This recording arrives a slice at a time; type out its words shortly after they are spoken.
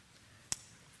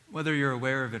Whether you're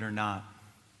aware of it or not,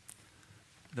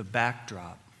 the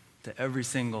backdrop to every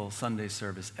single Sunday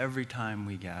service, every time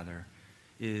we gather,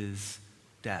 is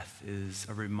death, is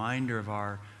a reminder of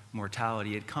our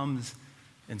mortality. It comes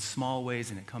in small ways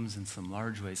and it comes in some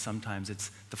large ways. Sometimes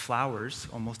it's the flowers,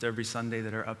 almost every Sunday,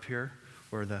 that are up here,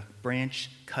 or the branch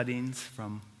cuttings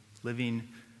from living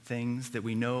things that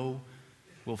we know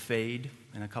will fade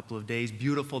in a couple of days.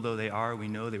 Beautiful though they are, we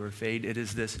know they will fade. It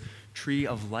is this tree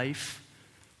of life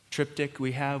triptych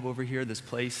we have over here, this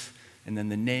place, and then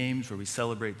the names where we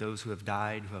celebrate those who have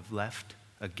died, who have left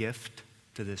a gift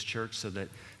to this church so that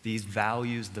these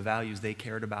values, the values they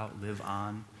cared about, live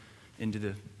on into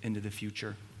the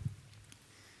future.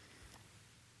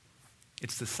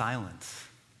 It's the silence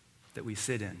that we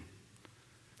sit in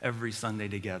every Sunday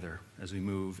together as we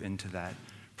move into that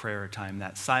prayer time,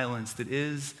 that silence that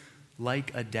is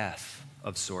like a death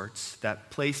of sorts, that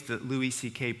place that Louis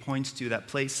C.K. points to, that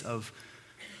place of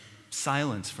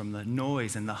silence from the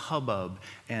noise and the hubbub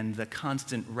and the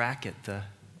constant racket, the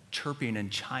chirping and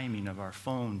chiming of our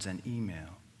phones and email.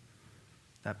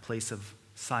 That place of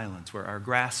silence where our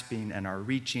grasping and our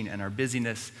reaching and our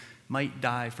busyness might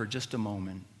die for just a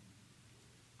moment,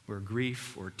 where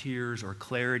grief or tears or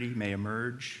clarity may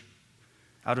emerge.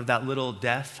 Out of that little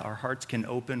death, our hearts can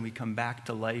open, we come back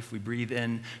to life, we breathe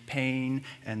in pain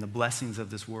and the blessings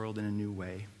of this world in a new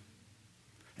way.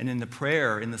 And in the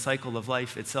prayer, in the cycle of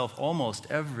life itself, almost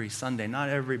every Sunday, not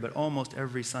every, but almost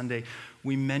every Sunday,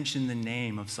 we mention the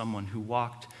name of someone who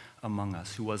walked among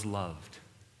us, who was loved,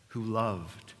 who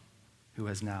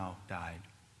has now died.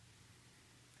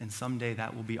 And someday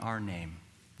that will be our name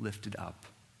lifted up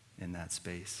in that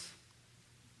space.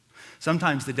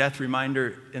 Sometimes the death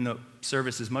reminder in the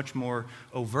service is much more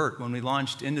overt. When we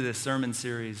launched into this sermon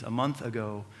series a month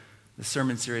ago, the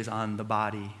sermon series on the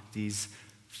body, these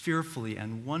fearfully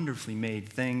and wonderfully made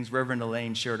things, Reverend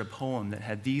Elaine shared a poem that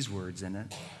had these words in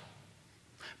it.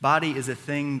 Body is a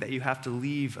thing that you have to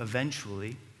leave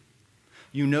eventually.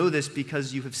 You know this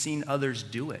because you have seen others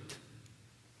do it.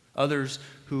 Others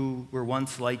who were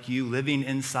once like you, living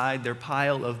inside their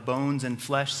pile of bones and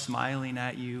flesh, smiling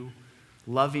at you,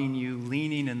 loving you,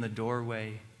 leaning in the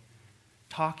doorway,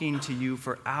 talking to you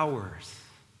for hours.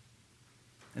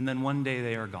 And then one day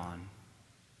they are gone.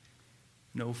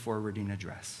 No forwarding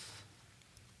address.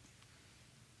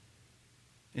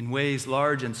 In ways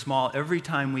large and small, every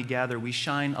time we gather, we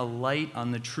shine a light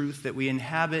on the truth that we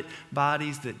inhabit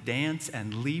bodies that dance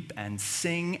and leap and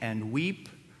sing and weep,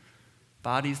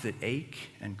 bodies that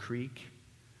ache and creak,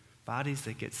 bodies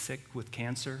that get sick with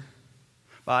cancer,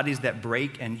 bodies that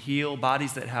break and heal,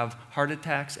 bodies that have heart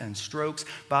attacks and strokes,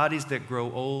 bodies that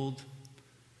grow old,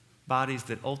 bodies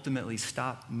that ultimately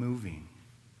stop moving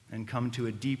and come to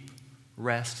a deep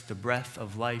rest, the breath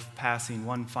of life passing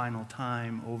one final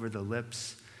time over the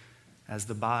lips as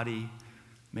the body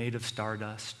made of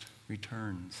stardust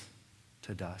returns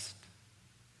to dust.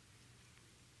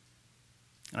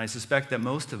 And I suspect that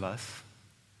most of us,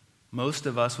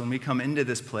 when we come into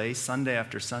this place Sunday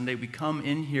after Sunday, we come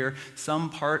in here,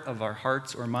 some part of our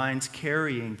hearts or minds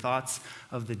carrying thoughts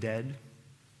of the dead.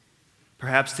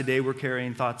 Perhaps today we're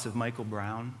carrying thoughts of Michael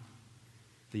Brown,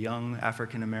 the young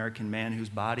African-American man whose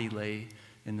body lay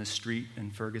in the street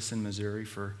in Ferguson, Missouri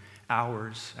for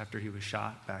hours after he was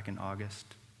shot back in August.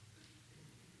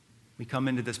 We come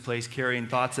into this place carrying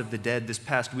thoughts of the dead. This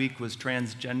past week was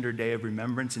Transgender Day of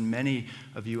Remembrance, and many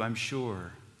of you, I'm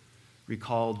sure,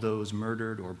 recalled those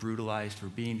murdered or brutalized for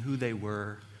being who they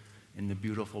were in the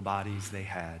beautiful bodies they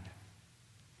had.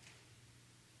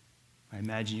 I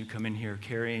imagine you come in here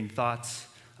carrying thoughts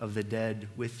of the dead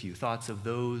with you, thoughts of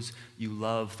those you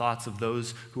love, thoughts of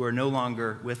those who are no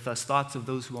longer with us, thoughts of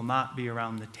those who will not be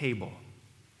around the table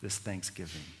this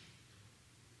Thanksgiving.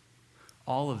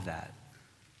 All of that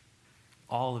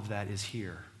is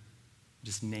here,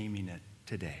 just naming it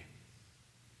today.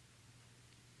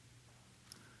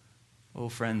 Oh,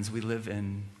 friends, we live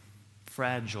in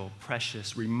fragile,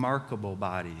 precious, remarkable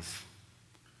bodies.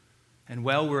 And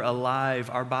while we're alive,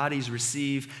 our bodies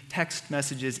receive text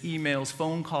messages, emails,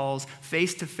 phone calls,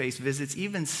 face-to-face visits,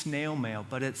 even snail mail.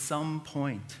 But at some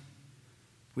point,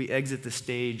 we exit the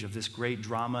stage of this great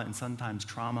drama and sometimes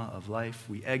trauma of life.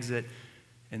 We exit,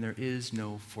 and there is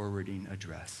no forwarding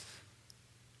address.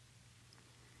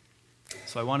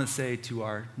 So I want to say to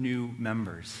our new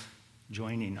members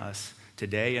joining us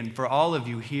today, and for all of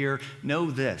you here,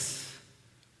 know this.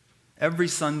 Every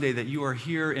Sunday that you are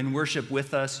here in worship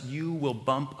with us, you will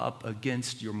bump up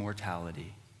against your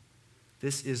mortality.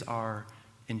 This is our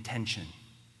intention.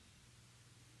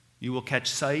 You will catch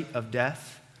sight of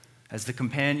death as the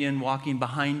companion walking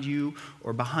behind you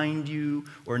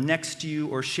or next to you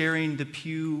or sharing the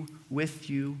pew with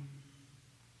you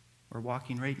or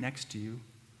walking right next to you.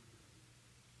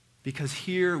 Because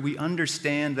here we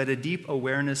understand that a deep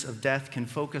awareness of death can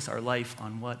focus our life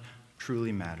on what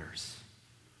truly matters.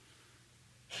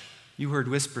 You heard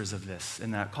whispers of this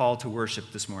in that call to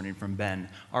worship this morning from Ben.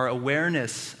 Our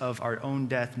awareness of our own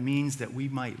death means that we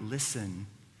might listen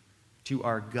to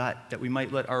our gut, that we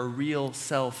might let our real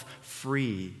self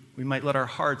free. We might let our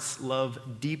hearts love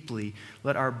deeply,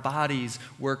 let our bodies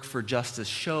work for justice,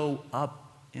 show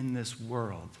up in this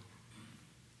world.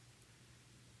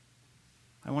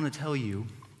 I want to tell you,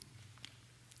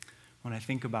 when I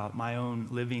think about my own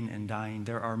living and dying,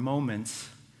 there are moments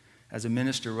as a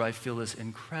minister where I feel this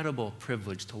incredible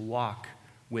privilege to walk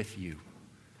with you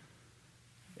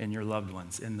and your loved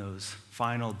ones in those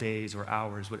final days or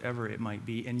hours, whatever it might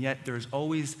be. And yet there's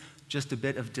always just a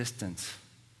bit of distance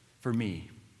for me.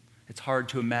 It's hard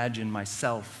to imagine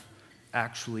myself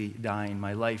actually dying,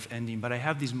 my life ending. But I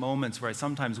have these moments where I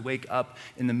sometimes wake up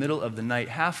in the middle of the night,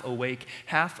 half awake,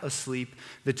 half asleep.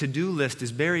 The to-do list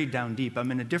is buried down deep.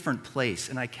 I'm in a different place,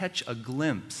 and I catch a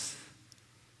glimpse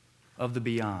of the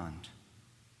beyond.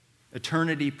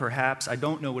 Eternity, perhaps. I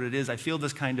don't know what it is. I feel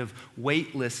this kind of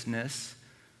weightlessness.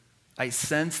 I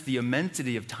sense the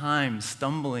immensity of time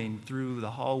stumbling through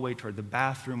the hallway toward the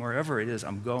bathroom, wherever it is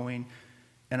I'm going.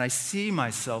 And I see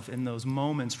myself in those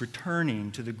moments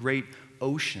returning to the great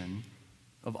ocean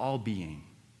of all being.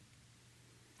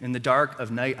 In the dark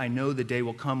of night, I know the day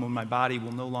will come when my body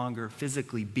will no longer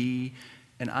physically be,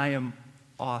 and I am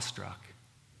awestruck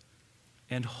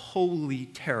and wholly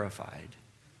terrified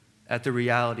at the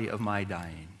reality of my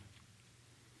dying.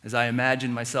 As I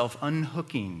imagine myself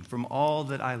unhooking from all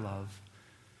that I love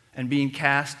and being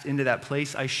cast into that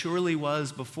place I surely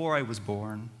was before I was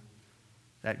born,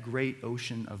 that great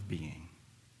ocean of being.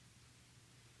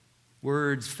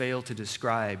 Words fail to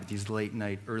describe these late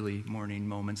night, early morning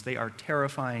moments. They are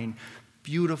terrifying,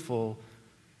 beautiful,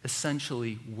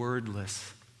 essentially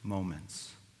wordless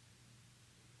moments.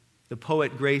 The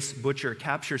poet Grace Butcher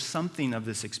captures something of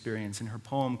this experience in her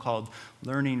poem called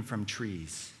Learning from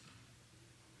Trees.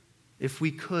 If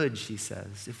we could, she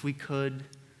says, if we could,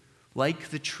 like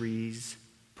the trees,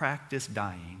 practice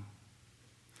dying,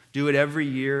 do it every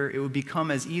year, it would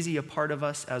become as easy a part of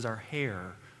us as our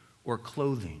hair or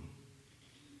clothing.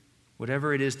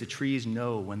 Whatever it is the trees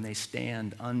know when they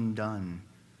stand undone,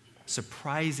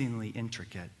 surprisingly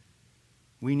intricate,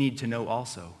 we need to know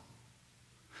also.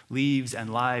 Leaves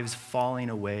and lives falling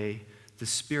away, the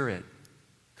spirit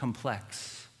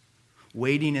complex,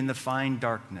 waiting in the fine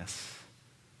darkness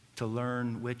to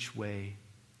learn which way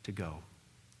to go.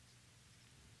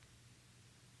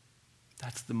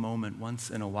 That's the moment once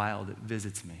in a while that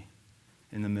visits me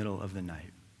in the middle of the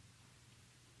night.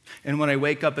 And when I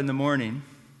wake up in the morning,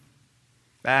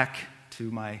 back to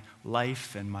my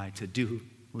life and my to-do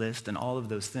list and all of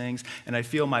those things, and I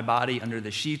feel my body under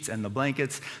the sheets and the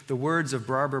blankets, the words of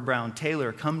Barbara Brown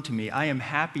Taylor come to me. I am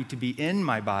happy to be in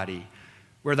my body,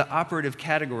 where the operative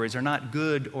categories are not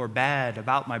good or bad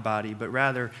about my body, but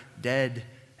rather dead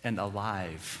and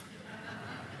alive.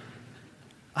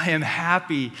 I am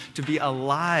happy to be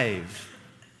alive.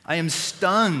 I am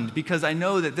stunned because I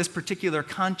know that this particular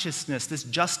consciousness, this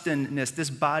Justinness, this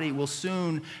body will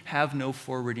soon have no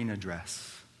forwarding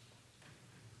address.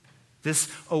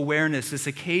 This awareness, this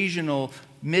occasional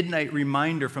midnight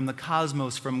reminder from the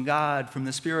cosmos, from God, from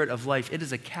the spirit of life, it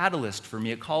is a catalyst for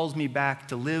me. It calls me back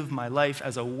to live my life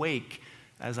as awake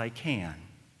as I can.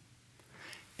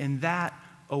 And that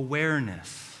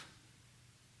awareness,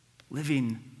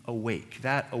 living awake,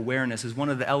 that awareness is one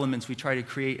of the elements we try to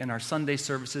create in our Sunday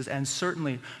services and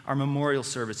certainly our memorial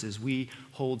services we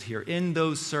hold here. In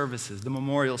those services, the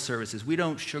memorial services, we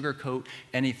don't sugarcoat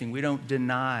anything. We don't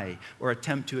deny or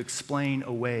attempt to explain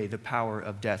away the power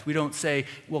of death. We don't say,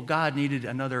 well, God needed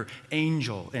another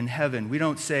angel in heaven. We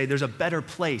don't say there's a better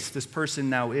place this person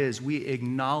now is. We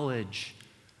acknowledge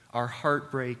our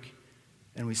heartbreak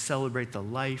and we celebrate the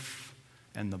life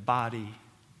and the body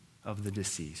of the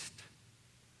deceased.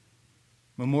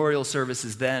 Memorial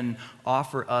services then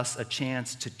offer us a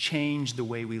chance to change the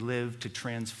way we live, to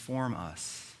transform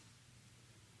us.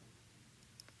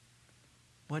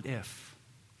 What if?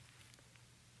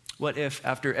 What if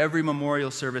after every memorial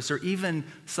service or even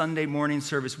Sunday morning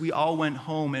service, we all went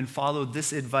home and followed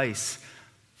this advice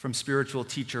from spiritual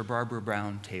teacher Barbara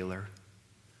Brown Taylor?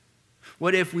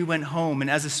 What if we went home and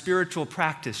as a spiritual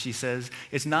practice, she says,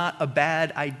 it's not a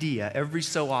bad idea every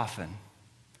so often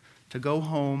to go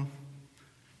home,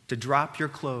 to drop your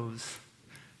clothes,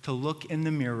 to look in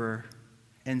the mirror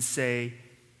and say,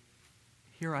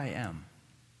 here I am.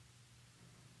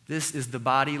 This is the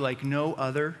body like no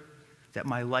other that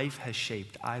my life has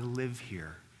shaped. I live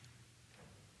here.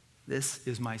 This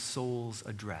is my soul's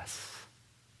address.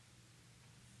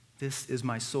 This is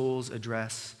my soul's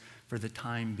address for the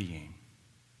time being.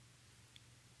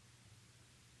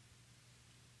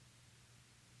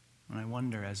 And I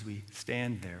wonder, as we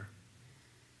stand there,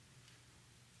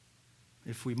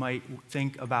 if we might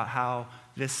think about how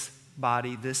this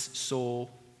body, this soul,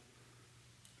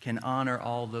 can honor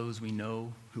all those we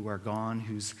know who are gone,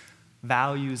 whose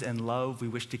values and love we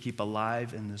wish to keep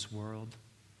alive in this world.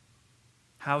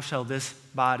 How shall this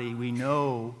body we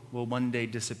know will one day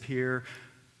disappear,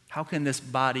 how can this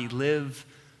body live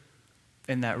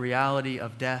in that reality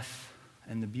of death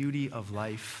and the beauty of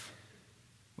life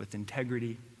with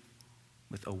integrity,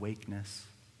 with awakeness?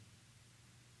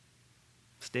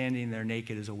 Standing there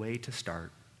naked is a way to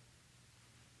start.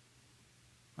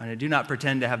 And I do not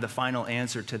pretend to have the final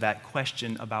answer to that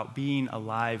question about being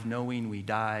alive, knowing we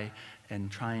die, and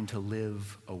trying to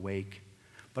live awake.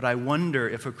 But I wonder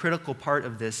if a critical part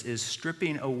of this is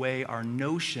stripping away our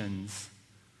notions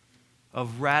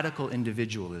of radical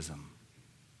individualism.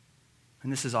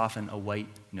 And this is often a white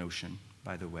notion,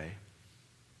 by the way.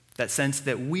 That sense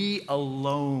that we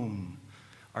alone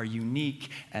are unique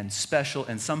and special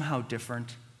and somehow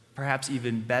different, perhaps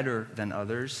even better than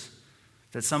others,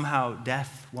 that somehow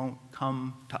death won't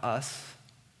come to us.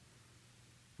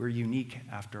 We're unique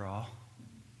after all.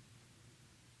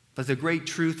 But the great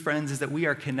truth, friends, is that we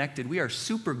are connected. We are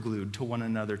superglued to one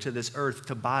another, to this earth,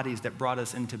 to bodies that brought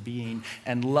us into being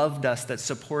and loved us, that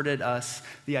supported us.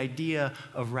 The idea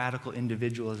of radical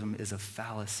individualism is a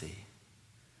fallacy.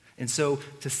 And so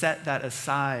to set that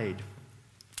aside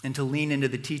and to lean into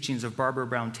the teachings of Barbara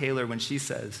Brown Taylor when she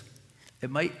says, it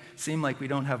might seem like we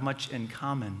don't have much in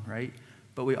common, right?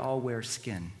 But we all wear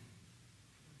skin.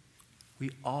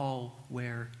 We all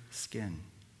wear skin.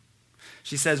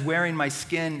 She says, wearing my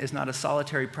skin is not a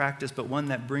solitary practice, but one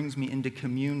that brings me into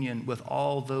communion with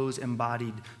all those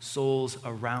embodied souls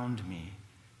around me.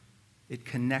 It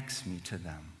connects me to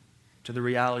them, to the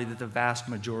reality that the vast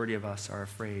majority of us are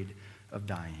afraid of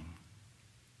dying.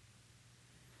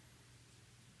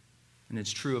 And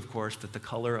it's true, of course, that the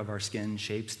color of our skin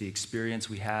shapes the experience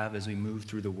we have as we move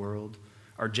through the world.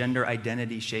 Our gender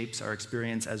identity shapes our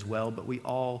experience as well, but we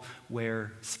all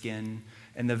wear skin.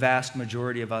 And the vast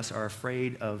majority of us are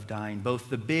afraid of dying,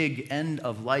 both the big end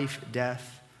of life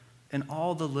death and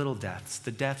all the little deaths,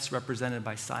 the deaths represented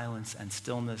by silence and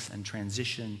stillness and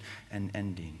transition and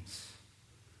endings.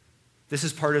 This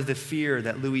is part of the fear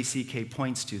that Louis C.K.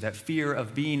 points to, that fear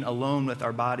of being alone with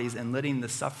our bodies and letting the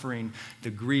suffering,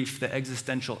 the grief, the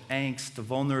existential angst, the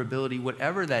vulnerability,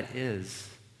 whatever that is,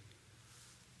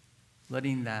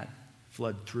 letting that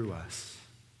flood through us.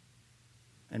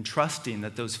 And trusting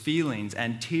that those feelings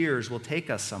and tears will take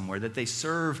us somewhere, that they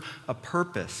serve a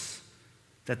purpose,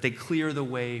 that they clear the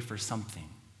way for something,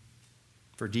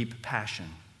 for deep passion,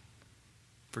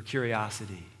 for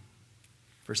curiosity,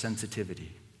 for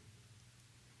sensitivity.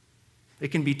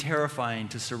 It can be terrifying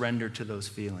to surrender to those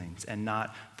feelings and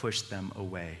not push them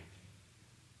away.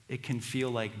 It can feel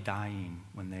like dying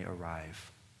when they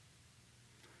arrive.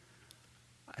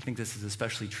 I think this is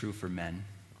especially true for men.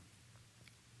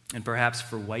 And perhaps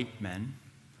for white men,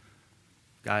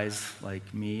 guys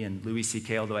like me and Louis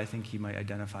C.K., although I think he might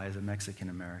identify as a Mexican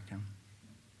American.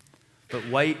 But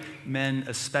white men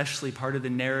especially, part of the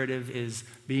narrative is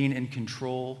being in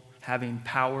control, having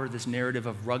power, this narrative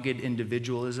of rugged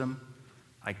individualism.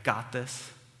 I got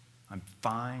this. I'm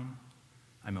fine.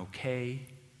 I'm okay.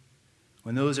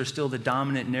 When those are still the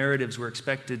dominant narratives we're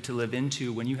expected to live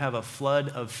into, when you have a flood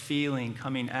of feeling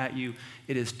coming at you,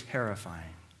 it is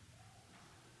terrifying.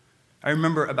 I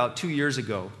remember about 2 years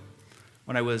ago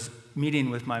when I was meeting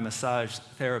with my massage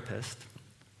therapist,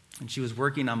 and she was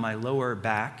working on my lower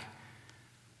back.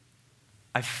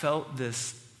 I felt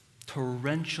this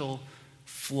torrential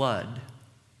flood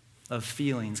of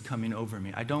feelings coming over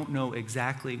me. I don't know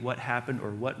exactly what happened or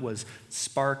what was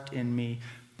sparked in me,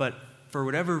 but for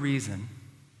whatever reason,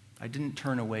 I didn't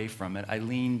turn away from it. I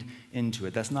leaned into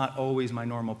it. That's not always my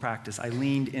normal practice. I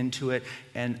leaned into it,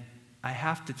 and I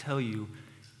have to tell you,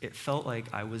 it felt like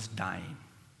I was dying.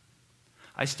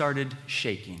 I started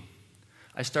shaking.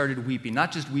 I started weeping,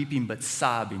 not just weeping, but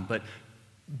sobbing, but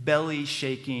belly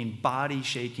shaking, body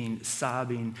shaking,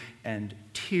 sobbing, and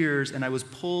tears. And I was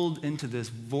pulled into this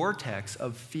vortex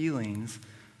of feelings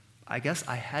I guess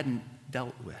I hadn't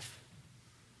dealt with.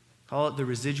 Call it the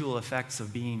residual effects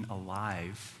of being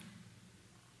alive.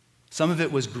 Some of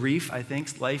it was grief, I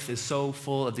think. Life is so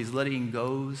full of these letting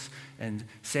goes and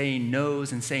saying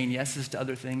no's and saying yeses to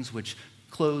other things, which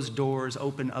close doors,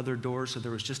 open other doors, so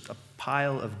there was just a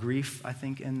pile of grief, I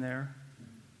think, in there.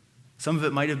 Some of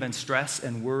it might have been stress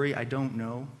and worry, I don't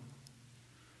know.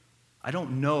 I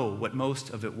don't know what most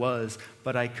of it was,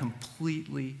 but I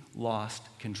completely lost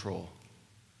control.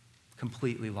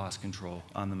 Completely lost control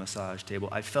on the massage table.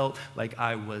 I felt like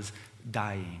I was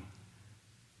dying.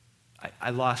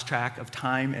 I lost track of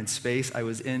time and space. I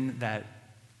was in that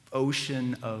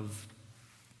ocean of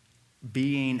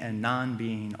being and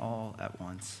non-being all at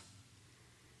once.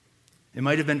 It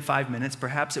might have been 5 minutes,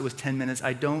 perhaps it was 10 minutes,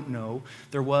 I don't know.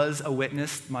 There was a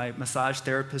witness, my massage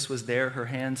therapist was there, her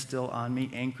hand still on me,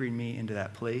 anchoring me into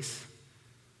that place.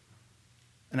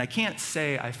 And I can't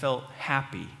say I felt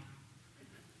happy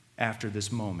after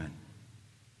this moment.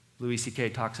 Louis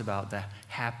C.K. talks about the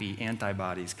happy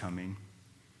antibodies coming.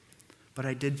 But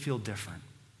I did feel different.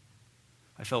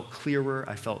 I felt clearer,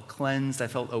 I felt cleansed, I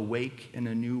felt awake in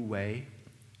a new way.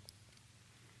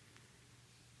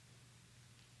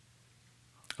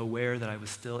 Aware that I was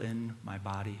still in my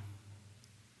body,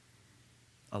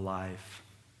 alive.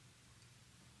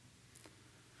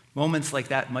 Moments like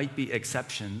that might be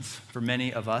exceptions for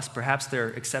many of us. Perhaps they're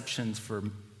exceptions for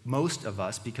most of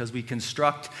us because we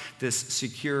construct this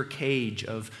secure cage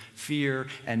of fear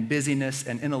and busyness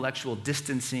and intellectual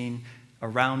distancing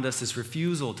around us, this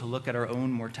refusal to look at our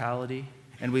own mortality.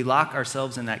 And we lock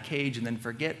ourselves in that cage and then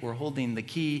forget we're holding the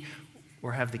key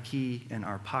or have the key in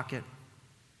our pocket.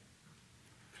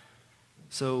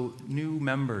 So, new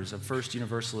members of First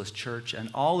Universalist Church, and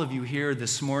all of you here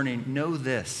this morning, know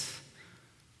this.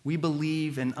 We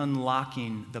believe in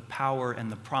unlocking the power and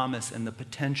the promise and the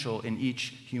potential in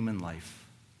each human life.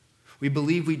 We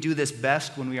believe we do this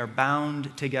best when we are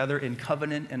bound together in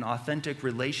covenant and authentic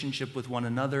relationship with one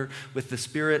another, with the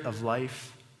Spirit of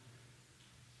life.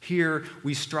 Here,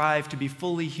 we strive to be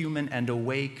fully human and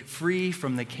awake, free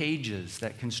from the cages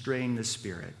that constrain the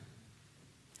Spirit.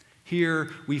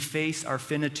 Here, we face our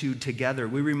finitude together.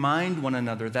 We remind one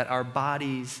another that our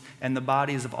bodies and the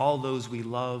bodies of all those we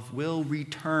love will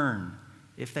return,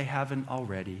 if they haven't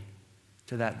already,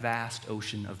 to that vast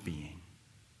ocean of being.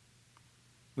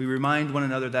 We remind one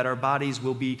another that our bodies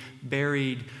will be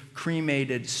buried,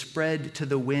 cremated, spread to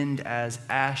the wind as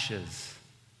ashes.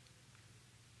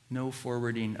 No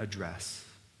forwarding address.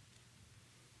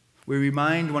 We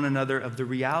remind one another of the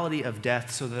reality of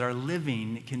death so that our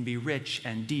living can be rich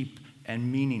and deep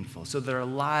and meaningful, so that our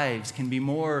lives can be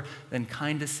more than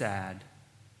kind of sad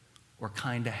or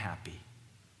kind of happy,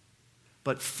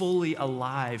 but fully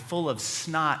alive, full of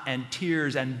snot and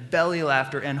tears and belly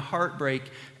laughter and heartbreak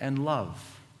and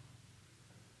love.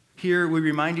 Here we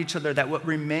remind each other that what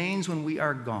remains when we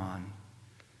are gone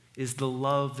is the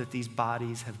love that these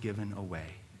bodies have given away.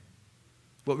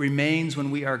 What remains when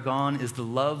we are gone is the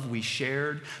love we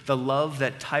shared, the love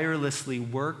that tirelessly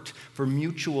worked for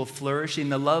mutual flourishing,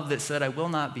 the love that said, I will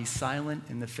not be silent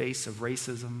in the face of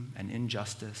racism and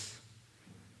injustice.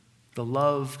 The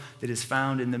love that is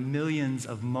found in the millions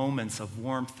of moments of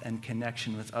warmth and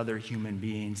connection with other human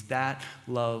beings. That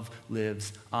love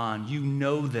lives on. You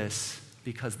know this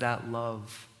because that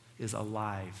love is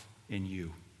alive in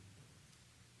you.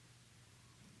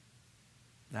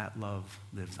 That love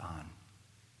lives on.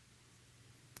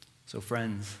 So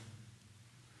friends,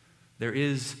 there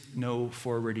is no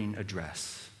forwarding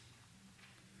address.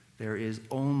 There is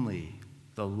only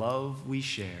the love we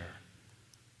share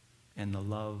and the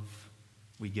love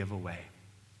we give away.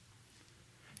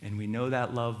 And we know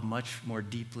that love much more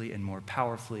deeply and more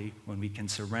powerfully when we can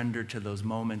surrender to those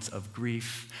moments of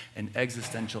grief and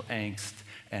existential angst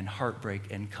and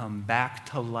heartbreak and come back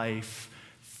to life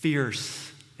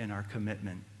fierce in our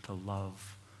commitment to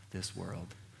love this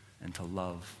world and to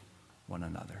love one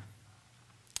another.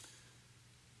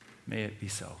 May it be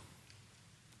so,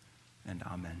 and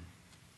amen.